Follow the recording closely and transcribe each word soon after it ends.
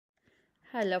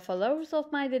Hello followers of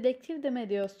my Detective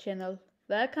Demet channel.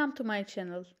 Welcome to my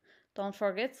channel. Don't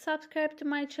forget to subscribe to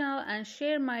my channel and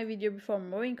share my video before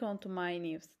moving on to my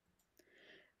news.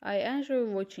 I enjoy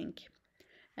watching.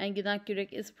 Engin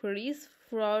Akyürek is praised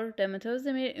for Demet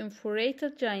Özdemir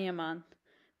infuriated Can Yaman.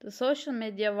 The social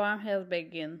media war has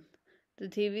begun. The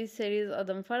TV series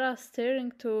Adım Farah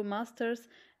starring two masters,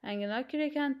 Engin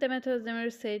Akyürek and Demet Özdemir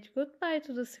said goodbye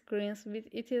to the screens with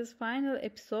its final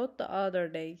episode the other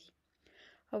day.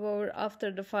 However,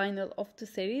 after the final of the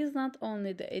series, not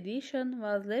only the edition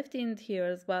was left in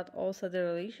tears, but also the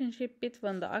relationship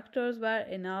between the actors were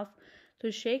enough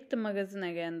to shake the magazine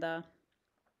agenda.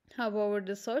 However,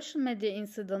 the social media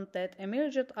incident that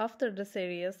emerged after the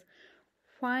series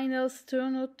final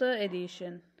stunned the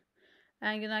edition.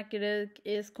 Engin Akyürek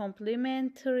is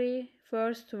complimentary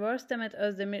first towards Demet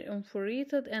Özdemir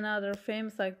infuriated another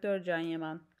famous actor Can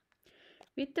Yaman.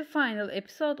 With the final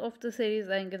episode of the series,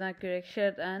 Engin Akyürek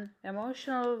shared an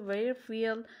emotional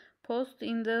farewell post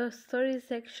in the story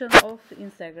section of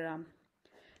Instagram.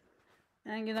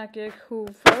 Engin Akyürek, who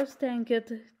first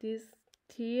thanked this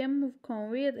team,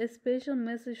 conveyed a special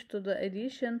message to the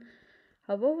edition.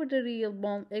 However, the real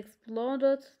bomb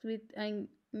exploded with Engin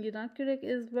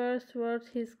Akyürek's words towards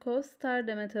his co-star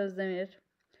Demet Özdemir.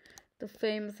 The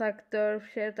famous actor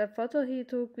shared a photo he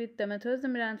took with Demet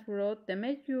Özdemir and wrote,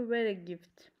 "Demet, you were a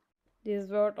gift." This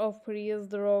word of praise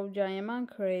drove Can Yaman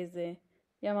crazy.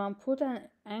 Yaman put an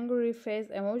angry face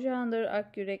emoji under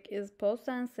Akyürek's post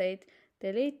and said,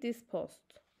 "Delete this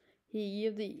post." He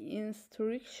gave the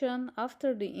instruction.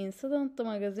 After the incident, the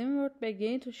magazine world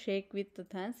began to shake with the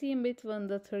tension between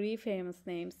the three famous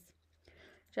names.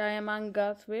 Can Yaman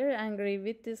got very angry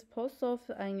with this post of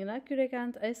Engin Akyürek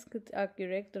and asked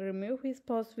Akyürek to remove his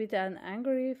post with an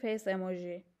angry face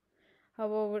emoji.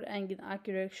 However, Engin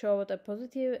Akyürek showed a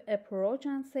positive approach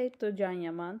and said to Can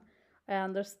Yaman, "I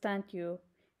understand you.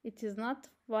 It is not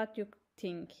what you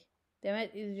think.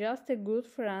 Demet is just a good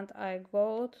friend I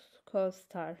got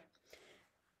co-star.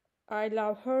 I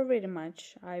love her very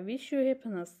much. I wish you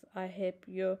happiness. I hope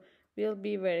you will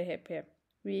be very happy."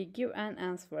 We give an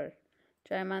answer.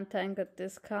 Can Yaman thanked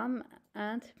this calm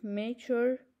and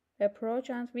mature approach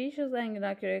and wishes Engin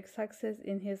Akyürek success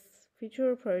in his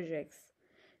future projects.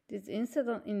 This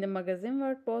incident in the magazine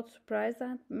world both surprised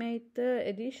and made the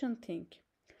edition think.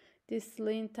 This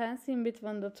lean tension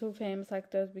between the two famous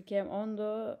actors became one of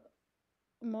the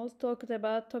most talked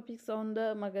about topics on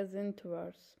the magazine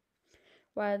tours.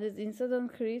 While this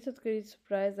incident created great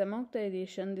surprise among the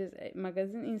edition, this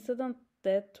magazine incident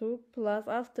that took place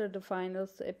after the final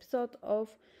episode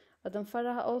of Adım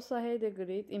Farah also had a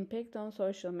great impact on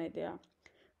social media.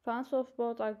 Fans of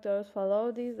both actors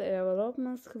follow these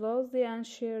developments closely and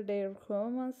share their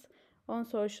comments on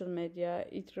social media.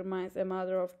 It remains a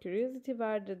matter of curiosity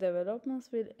where the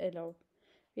developments will allow.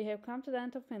 We have come to the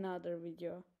end of another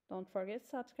video. Don't forget to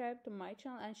subscribe to my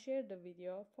channel and share the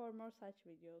video for more such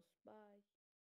videos. Bye.